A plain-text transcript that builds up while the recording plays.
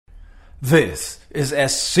This is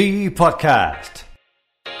SC Podcast.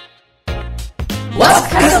 What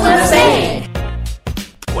customer say?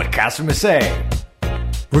 What customer say?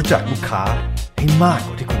 รู้จักลูกค้าให้มากก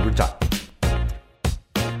ว่าที่คุณรู้จัก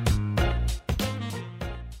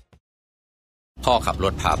พ่อขับร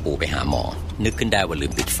ถพาปู่ไปหาหมอนึกขึ้นได้ว่าลื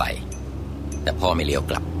มปิดไฟแต่พ่อไม่เลี้ยว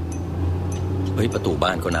กลับประตูบ้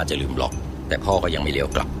านก็น่าจะลืมล็อกแต่พ่อก็ยังไม่เลี้ยว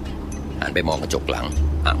กลับหันไปมองกระจกหลัง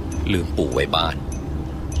ลืมปู่ไว้บ้าน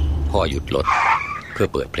พ่อหยุดรถเพื่อ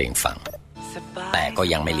เปิดเพลงฟังแต่ก็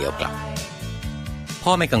ยังไม่เลี้ยวกลับพ่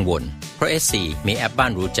อไม่กังวลเพราะ SC มีแอปบ้า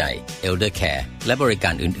นรู้ใจ Elder Care และบริกา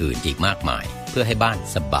รอื่นๆอีกมากมายเพื่อให้บ้าน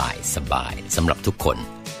สบายสำหรับทุกคน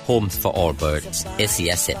Homes for all birds SC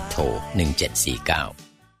Asset โทร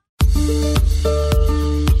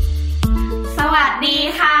1749สวัสดี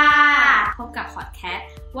ค่ะพบกับพอดแคสต์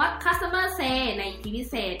What Customer Say ใน EP พิ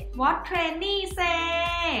เศษ What Trainee Say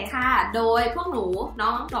ค่ะโดยพวกหนูน้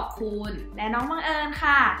องดอกคูณและน้องบังเอิญ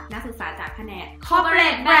ค่ะนักศึกษาจากแผนก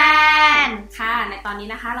Corporate Brand ค่ะในตอนนี้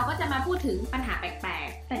นะคะเราก็จะมาพูดถึงปัญหาแปลก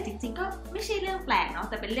ๆแต่จริงๆก็ไม่ใช่เรื่องแปลกเนาะ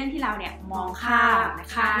แต่เป็นเรื่องที่เราเนี่ยมองข้ามนะ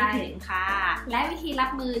คะไม่ถึงค่ะและวิธีรับ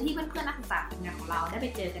มือที่เพื่อนๆนักศึกษาฝึกงานของเราได้ไป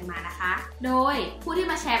เจอกันมานะคะโดยผู้ที่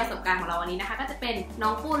มาแชร์ประสบการณ์ของเราวันนี้นะคะก็จะเป็นน้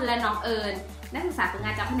องปุ้นและน้องเอิญนักศึกษาฝึกง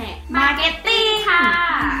านจากแผนก Marketing ค่ะ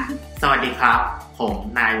สวัสดีครับผม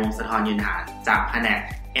นายวงศ์สะทรยืนหาจากแผนก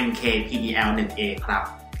MKPDL 1A ครับ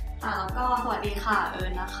แล้วก็สวัสดีค่ะเอิ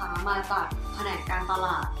ญนะคะมาจากแผนกการตล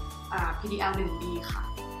าดPDL 1B ค่ะ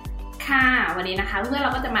ค่ะวันนี้นะคะเพื่อนเร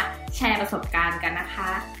าก็จะมาแชร์ประสบการณ์กันนะคะ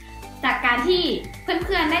จากการที่เ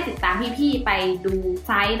พื่อนๆได้ติดตามพี่ๆไปดูไ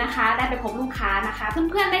ซต์นะคะได้ไปพบลูกค้านะคะเ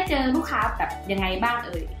พื่อนๆได้เจอลูกค้าแบบยังไงบ้างเ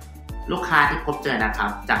อ่ยลูกค้าที่พบเจอนะครับ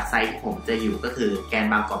จากไซต์ที่ผมจะอยู่ก็คือแกน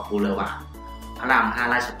บางกอกบูเลวาร์ดพระราม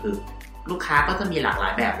5ราชพฤกษ์ลูกค้าก็จะมีหลากหลา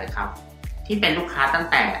ยแบบเลยครับที่เป็นลูกค้าตั้ง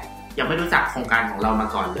แต่ยังไม่รู้จักโครงการของเรามา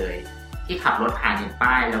ก่อนเลยที่ขับรถผ่านเห็น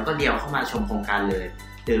ป้ายแล้วก็เลี้ยวเข้ามาชมโครงการเลย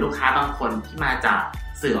หรือลูกค้าบางคนที่มาจาก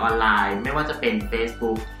สื่อออนไลน์ไม่ว่าจะเป็น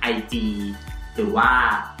Facebook IG หรือว่า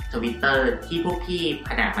Twitter ที่พวกพี่แผ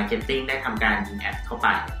นก Marketing ได้ทำการยิงแอดเข้าไป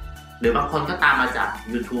หรือบางคนก็ตามมาจาก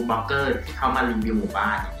YouTube บล็อกเกอร์ที่เขามารีวิวหมู่บ้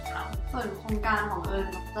านส่วนโครงการของเอิญ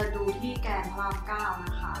จะดูที่แกนพระราม9น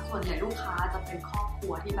ะคะส่วนใหญ่ลูกค้าจะเป็นครอบครั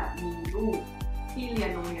วที่แบบมีลูกที่เรียน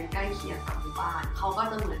โรงเรียนใกล้เคียงกับหมู่บ้านเขาก็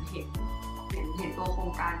จะเหมือนเห็นตัวโคร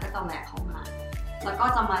งการก็จะแวะเข้ามาแล้วก็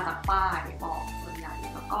จะมาจากป้ายบอกส่วนใหญ่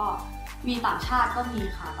แล้วก็มีต่างชาติก็มี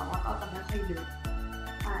ค่ะแต่ว่าก็จะไม่ค่อยเยอะ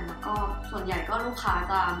แล้วก็ส่วนใหญ่ก็ลูกค้า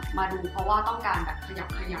จะมาดูเพราะว่าต้องการแบบขยับ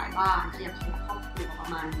ขยายบ้านขยับขยายครอบครัวประ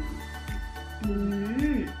มาณนี้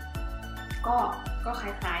ก็ค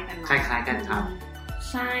ล้ายๆกันคล้ายๆกันครับ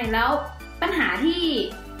ใช่แล้วปัญหาที่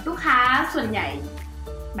ลูกค้าส่วนใหญ่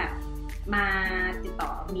แบบมาติดต่อ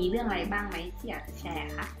มีเรื่องอะไรบ้างไหมที่อยากจะแชร์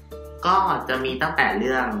คะก็จะมีตั้งแต่เ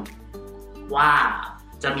รื่องว่า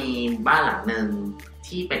จะมีบ้านหลังนึง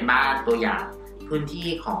ที่เป็นบ้านตัวอย่างพื้นที่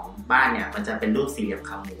ของบ้านเนี่ยมันจะเป็นรูปสี่เหลี่ยม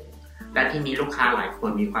คางหมูและที่นี้ลูกค้าหลายคน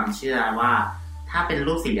มีความเชื่อว่าถ้าเป็น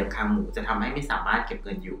รูปสี่เหลี่ยมคางหมูจะทำให้ไม่สามารถเก็บเ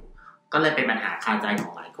งินอยู่ก็เลยเป็นปัญหาคาใจขอ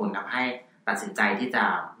งหลายคนทำให้ตัดสินใจที่จะ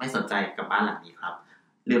ไม่สนใจกับบ้านหลังนี้ครับ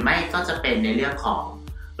หรือไม่ก็จะเป็นในเรื่องของ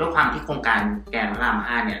ด้วยความที่โครงการแกนพระราม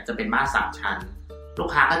5เนี่ยจะเป็นบ้าน3ชั้นลูก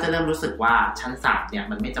ค้าก็จะเริ่มรู้สึกว่าชั้น3เนี่ย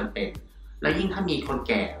มันไม่จำเป็นแล้วยิ่งถ้ามีคนแ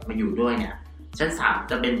ก่มาอยู่ด้วยเนี่ยชั้น3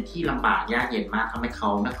จะเป็นที่ลำบากยากเย็นมากทำให้เขา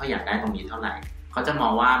ไม่ค่อยอยากได้ตรงนี้เท่าไหร่เขาจะมอ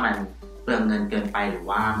งว่ามันเปลืองเงินเกินไปหรือ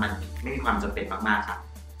ว่ามันไม่มีความจำเป็นมากๆครับ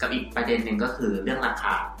กับอีกประเด็นหนึ่งก็คือเรื่องราค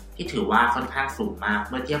าที่ถือว่าค่อนข้างสูงมาก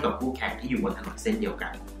เมื่อเทียบกับคู่แข่งที่อยู่บนถนนเส้นเดียวกั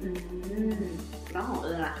นแล้วของ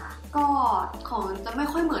ล่ะคะก็ของจะไม่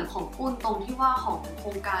ค่อยเหมือนของปุ้นตรงที่ว่าของโคร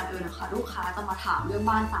งการนะคะลูกค้าจะมาถามเรื่อง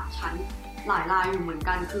บ้าน3ชั้นหลายรายอยู่เหมือน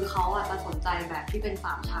กันคือเขาจะสนใจแบบที่เป็น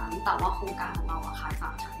3ชั้นแต่ว่าโครงการของเราขาย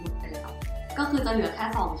3ชั้นหมดไปแล้วก็คือจะเหลือแค่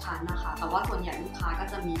2ชั้นนะคะแต่ว่าส่วนใหญ่ลูกค้าก็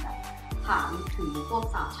จะมีแบบถามถึงพวก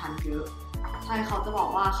3ชั้นเยอะใช่เขาจะบอก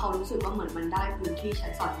ว่าเขารู้สึกว่าเหมือนมันได้พื้นที่ใช้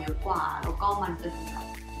สอยเยอะกว่าแล้วก็มันจะ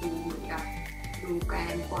ดูเหมือนกับดูแกร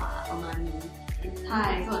นด์กว่าประมาณนี้ใช่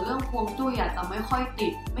ส่วนเรื่องฮวงจุ้ยจะไม่ค่อยติ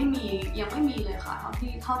ดยังไม่มีเลยค่ะเท่า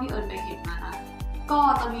ที่เอิญไปเห็นมานะก็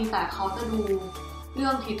จะมีแต่เขาจะดูเรื่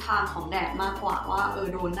องทิศทางของแดดมากกว่าว่า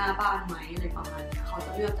โดนหน้าบ้านไหมอะไรประมาณนี้เขาจ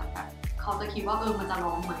ะเลือกจากแบบเขาจะคิดว่ามันจะ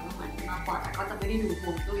ร้อนไหมประมาณนี้มากกว่าแต่ก็จะไม่ได้ดูฮ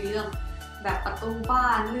วงจุ้ยเรื่องแบบประตูบ้า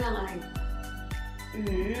นเรื่องอะไร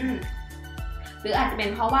หรืออาจจะเป็น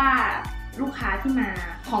เพราะว่าลูกค้าที่มา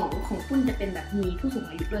ของปุ้นจะเป็นแบบมีผู้สูง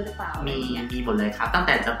อายุด้วยหรือเปล่ามีหมดเลยครับตั้งแ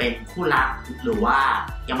ต่จะเป็นคู่รักหรือว่า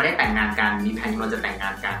ยังไม่ได้แต่งงานกันมีแผนกำลังจะแต่งงา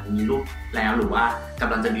นกันมีลูกแล้วหรือว่าก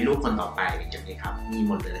ำลังจะมีลูกคนต่อไปอย่างนี้ครับมี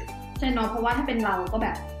หมดเลยใช่เนาะเพราะว่าถ้าเป็นเราก็แบ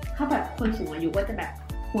บถ้าแบบคนสูงอายุก็จะแบบ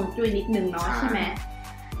ห่วงจุ้ยนิดนึงเนาะใช่ไหม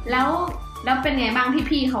แล้ว แล้วเป็นไงบ้าง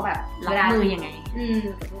พี่ๆเขาแบบรับมือยังไง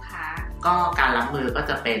กับลูกค้าก็การรับมือก็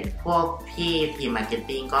จะเป็นพวกพี่ทีมมาร์เก็ต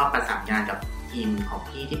ติ้งก็ประสานงานกับทีมของ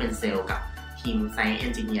พี่ที่เป็นเซลล์กับทีมไซต์เอ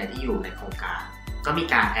นจิเนียร์ที่อยู่ในโครงการก็มี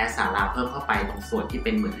การแอดสาระเพิ่มเข้าไปตรงส่วนที่เ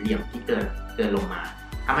ป็นเหมือนเหลี่ยมที่เกินลงมา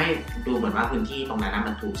ทำให้ดูเหมือนว่าพื้นที่ตรงนั้น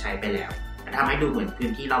มันถูกใช้ไปแล้วทำให้ดูเหมือนพื้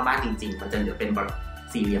นที่รอบบ้านจริงๆมันจะเหลือเป็น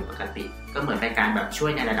สี่เหลี่ยมปกติก็เหมือนเป็นการแบบช่ว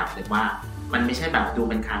ยในระดับหนึ่งว่ามันไม่ใช่แบบดู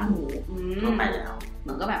เป็นคางหมูทั่วไปแล้วเห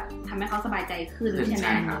มือนก็แบบทำให้เขาสบายใจขึ้นใช่ไหม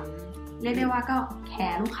เรียกได้ว่าก็แค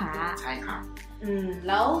ร์ลูกค้าใช่ครับแ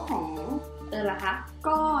ล้วของล่ะคะ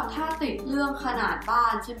ก็ถ้าติดเรื่องขนาดบ้า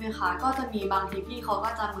นใช่ไหมคะก็จะมีบางทีพี่เขาก็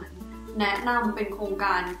จะเหมือนแนะนำเป็นโครงก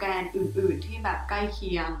ารแกนอื่นๆที่แบบใกล้เ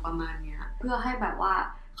คียงประมาณเนี้ยเพื่อให้แบบว่า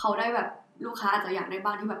เขาได้แบบลูกค้าอาจจะอยากได้บ้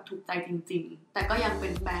านที่แบบถูกใจจริงๆแต่ก็ยังเป็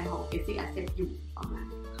นแบรนด์ของ SC Asset อยู่ประมาณ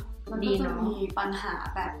นี้มันก็จะมีปัญหา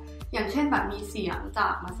แบบอย่างเช่นแบบมีเสียงจา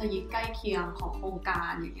กมัสยิดใกล้เคียงของโครงกา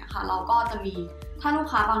รอย่างเงี้ยค่ะเราก็จะมีถ้าลูก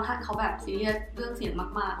ค้าบางท่านเขาแบบซีเรียสเรื่องเสียง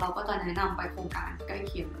มากๆเราก็จะแนะนำไปโครงการใกล้เ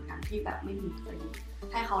คียงเหมือนกันที่แบบไม่มีมัสยิด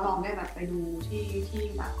ให้เขาลองได้แบบไปดูที่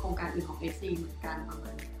แบบโครงการอื่นของ SC เหมือนกันประมา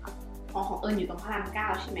ณนี้ค่ะของอยู่ตรงพระราม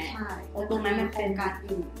 9ใช่ไหมใช่ตรงนั้นมันเป็นโครงการ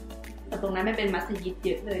อื่นแต่ตรงนั้นไม่เป็นมัสยิดเย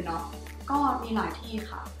อะเลยเนาะก็มีหลายที่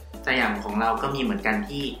ค่ะแต่อย่างของเราก็มีเหมือนกัน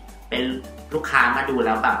ที่เป็นลูกค้ามาดูแ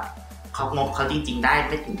ล้วแบบเขางบเขาจริงๆได้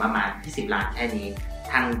ไม่ถึงประมาณ20 ล้านแค่นี้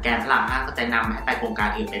ทางแกนพระราม 5ก็จะนำให้ไปโครงการ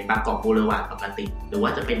อื่นเป็นบางกอกบูเลวาร์ดปกติหรือว่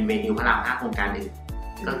าจะเป็นเวนิวพระราม 5โครงการอื่น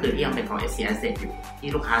ก็คือที่ยังเป็นของ SC Asset อยู่ที่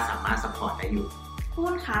ลูกค้าสามารถซัพพอร์ตได้อยู่พู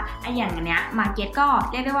ดคะไออย่างเนี้ยมาร์เก็ตก็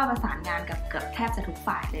เรียกได้ว่าประสานงานกับเกือบแทบจะทุก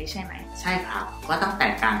ฝ่ายเลยใช่ไหมใช่ครับก็ตั้งแต่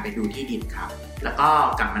การไปดูที่ดินครับแล้วก็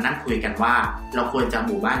กลับมานั่งคุยกันว่าเราควรจะห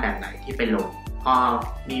มู่บ้านแบบไหนที่เป็นลงพอ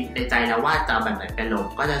มีในใจแล้วว่าจะแบบไหนเป็นลง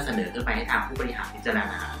ก็จะเสนอขึ้นไปให้ทางผู้บริหารพิจาร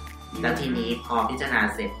ณาแล้วทีนี้พอพิจารณา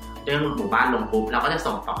เสร็จเรื่องหมู่บ้านลงปุ๊บเราก็จะ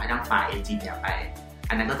ส่งต่อให้ทางฝ่ายเอนจิเนียร์ไป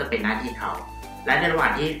อันนั้นก็จะเป็นหน้าที่เขาและในระหว่า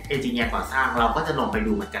งที่เอนจิเนียร์ก่อสร้างเราก็จะลงไป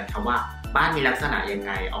ดูเหมือนกันครับว่าบ้านมีลักษณะยังไ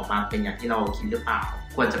งออกมาเป็นอย่างที่เราคิดหรือเปล่า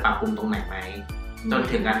ควรจะปรับปรุงตรงไหนไหมจน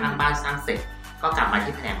ถึงกระทั่งบ้านสร้างเสร็จก็กลับมา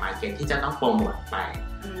ที่แผนกมาร์เก็ตที่จะต้องโปรโมทไป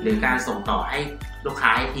หรือการส่งต่อให้ลูกค้า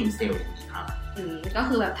ให้ทีมเซลล์อย่างนี้ครับก็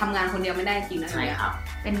คือแบบทำงานคนเดียวไม่ได้จริงนะใช่ครับ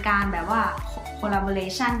เป็นการแบบว่า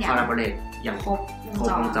collaboration อย่างครบ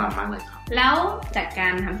วงจรมากเลยครับแล้วจากกา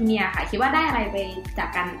รทำที่นี่ค่ะคิดว่าได้อะไรไปจาก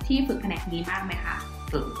การที่ฝึกแผนกนี้มากไหมคะ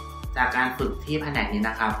ฝึกจากการฝึกที่แผนกนี้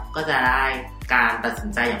นะครับก็จะได้การตัดสิน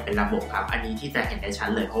ใจอย่างเป็นระบบครับอันนี้ที่จะเห็นได้ชัด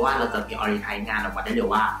เลยเพราะว่าเราจะมีออริไทป์งานออกมาได้เลย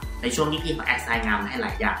ว่าในช่วงที่พี่เขาแอสไซน์งานให้หล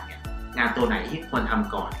ายอย่างเนี่ยงานตัวไหนที่ควรท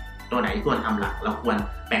ำก่อนตัวไหนที่ควรทำหลังเราควร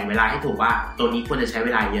แบ่งเวลาให้ถูกว่าตัวนี้ควรจะใช้เว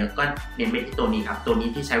ลาเยอะก็เน้นไปที่ตัวนี้ครับตัวนี้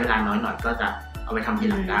ที่ใช้เวลาน้อยหน่อยก็จะเอาไปทำที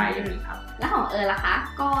หลังได้อย่างนี้ครับแล้วของล่ะคะ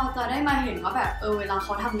ก็จะได้มาเห็นว่าแบบเวลาเข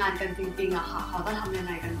าทำงานกันจริงๆอะค่ะเขาจะทำยังไ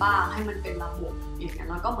งกันบ้างให้มันเป็นระบบอย่างเงี้ย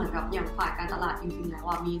แล้วก็เหมือนกับอย่างฝ่ายการตลาดจริงๆแล้ว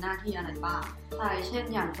มีหน้าที่อะไรบ้างใช่เช่น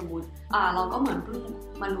อย่างสมมติเราก็เหมือนเพิ่ง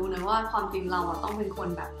มารู้นะว่าความจริงเราต้องเป็นคน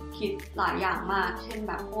แบบคิดหลายอย่างมากเช่นแ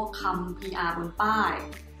บบพวกคำ PR บนป้าย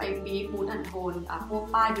ไปบีฟมูดแอนด์โทนพวก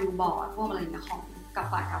ป้ายบิลบอร์ดพวกอะไรเงี้ยของกับ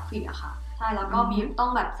ฝ่ายกราฟิกอะค่ะใช่แล้วก็มีต้อ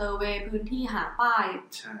งแบบเซอร์เวย์พื้นที่หาป้าย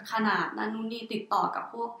ขนาดนั้นนู่นนี่ติดต่อกับ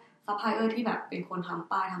พวกซัพพลายเออร์ที่แบบเป็นคนท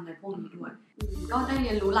ำป้ายทำอะไรพวกนี้ด้วยก็ได้เ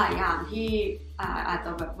รียนรู้หลายอย่างที่อาจจ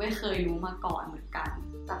ะแบบไม่เคยรู้มาก่อนเหมือนกัน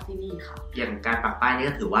จากที่นี่ค่ะอย่างการปักป้ายนี่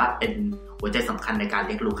ก็ถือว่าเป็นหัวใจสำคัญในการเ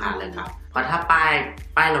รียกลูกค้าเลยครับเพราะถ้าป้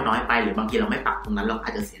ายเราน้อยไปหรือบางทีเราไม่ปักตรงนั้นเราอ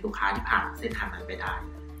าจจะเสียลูกค้าที่ผ่านเส้นทางนั้นไปได้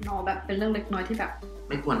แบบเป็นเรื่องเล็กน้อยที่แบบไ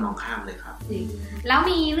ม่ควรมองข้ามเลยครับจริงแล้ว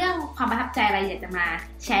มีเรื่องความประทับใจอะไรอยากจะมา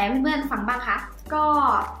แชร์เพื่อนๆฟังบ้างคะก็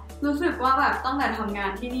รู้สึกว่าแบบตั้งแต่ทำงา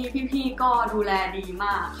นที่นี่พี่ๆก็ดูแลดีม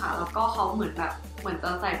ากค่ะแล้วก็เขาเหมือนจะ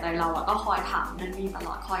ใส่ใจเราก็คอยถามนั่นนี่ตล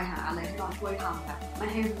อดคอยหาอะไรให้เราช่วยทำแบบไม่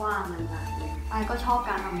ให้ว่างนานๆเลยไอ้ก็ชอบ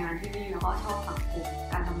การทำงานที่นี่แล้วก็ชอบสังคม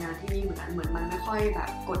การทำงานที่นี่เหมือนมันไม่ค่อยแบบ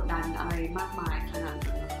กดดันอะไรมากมายขนาด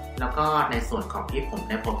นั้นแล้วก็ในส่วนของที่ผม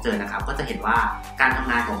ได้พบเจอนะครับก็จะเห็นว่าการทำ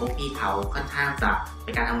งานของพวกพี่เขาค่อนข้างจะเป็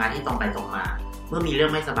นการทำงานที่ตรงไปตรงมาเมื่อมีเรื่อ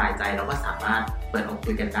งไม่สบายใจเราก็สามารถเปิดอก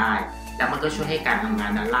คุยกันได้แล้วมันก็ช่วยให้การทำงา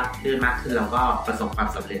นนั้นราบรื่นมากขึ้นแล้วก็ประสบความ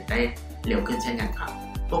สำเร็จได้เร็วขึ้นเช่นกันครับ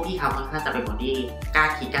พวกพี่เขาค่อนข้างจะเป็นคนที่กล้า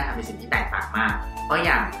คิดกล้าทำในสิ่งที่แตกต่างมากเพราะอ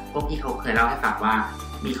ย่างพวกพี่เขาเคยเล่าให้ฟังว่า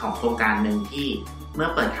มีของโครงการนึงที่เมื่อ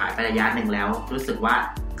เปิดขายไประยะหนึ่งแล้วรู้สึกว่า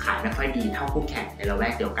ขายไม่ค่อยดีเท่าคู่แข่งในละแว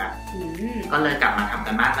กเดียวกันก็เลยกลับมาทำ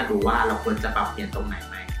กันบ้านกันดูว่าเราควรจะปรับเปลี่ยนตรงไหน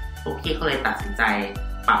ไหมพวกพี่เขาเลยตัดสินใจ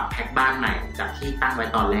ปรับแพ็คบ้านใหม่จากที่ตั้งไว้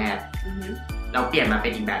ตอนแรกเราเปลี่ยนมาเป็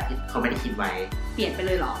นอีกแบบที่เขาไม่ได้คิดไว้เปลี่ยนไปเ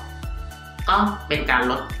ลยเหรอก็เป็นการ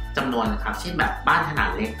ลดจำนวนครับเช่นแบบบ้านขนาด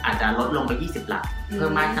เล็กอาจจะลดลงไป20 หลังเพิ่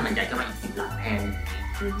มบ้านขนาดใหญ่ก็มาอีก10 หลังแทน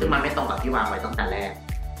ซึ่งมันไม่ตรงกับที่วางไว้ตั้งแต่แรก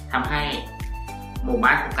ทำให้หมู่บ้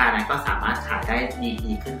านโครงการนั้นก็สามารถขายได้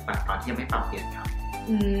ดีขึ้นกว่าตอนที่ยังไม่ปรับเปลี่ยนครับ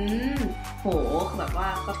โหแบบว่า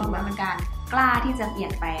ก็ต้องแบบการกล้าที่จะเปลี่ย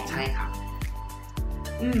นแปลงใช่ครับ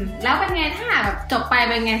แล้วเป็นไงถ้าแบบจบไปเ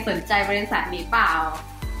ป็นไงสนใจบริษัทนี้เปล่า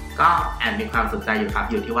ก็แอบมีความสนใจอยู่ครับ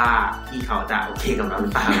อยู่ที่ว่าพี่เขาจะโอเคกับเราหรื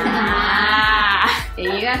อเปล่าอย่า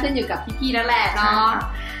งนี้ก็ขึ้นอยู่กับพี่ๆแล้วแหละเนาะ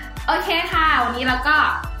โอเคค่ะวันนี้เราก็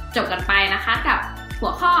จบกันไปนะคะกับหั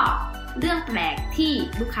วข้อเรื่องแปลกที่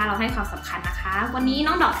ลูกค้าเราให้ความสำคัญนะคะวันนี้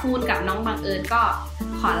น้องดอกคูณกับน้องบังเอิญก็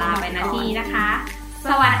ขอลาไปณที่นี้นะคะ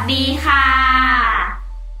สวัสดีค่ะ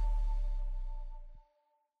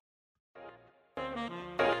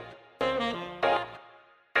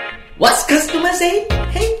What's customer say?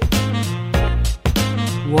 Hey.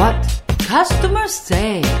 What customer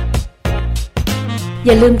say? อ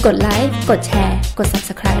ย่าลืมกดไลค์กดแชร์กด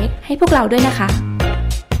Subscribe ให้พวกเราด้วยนะคะ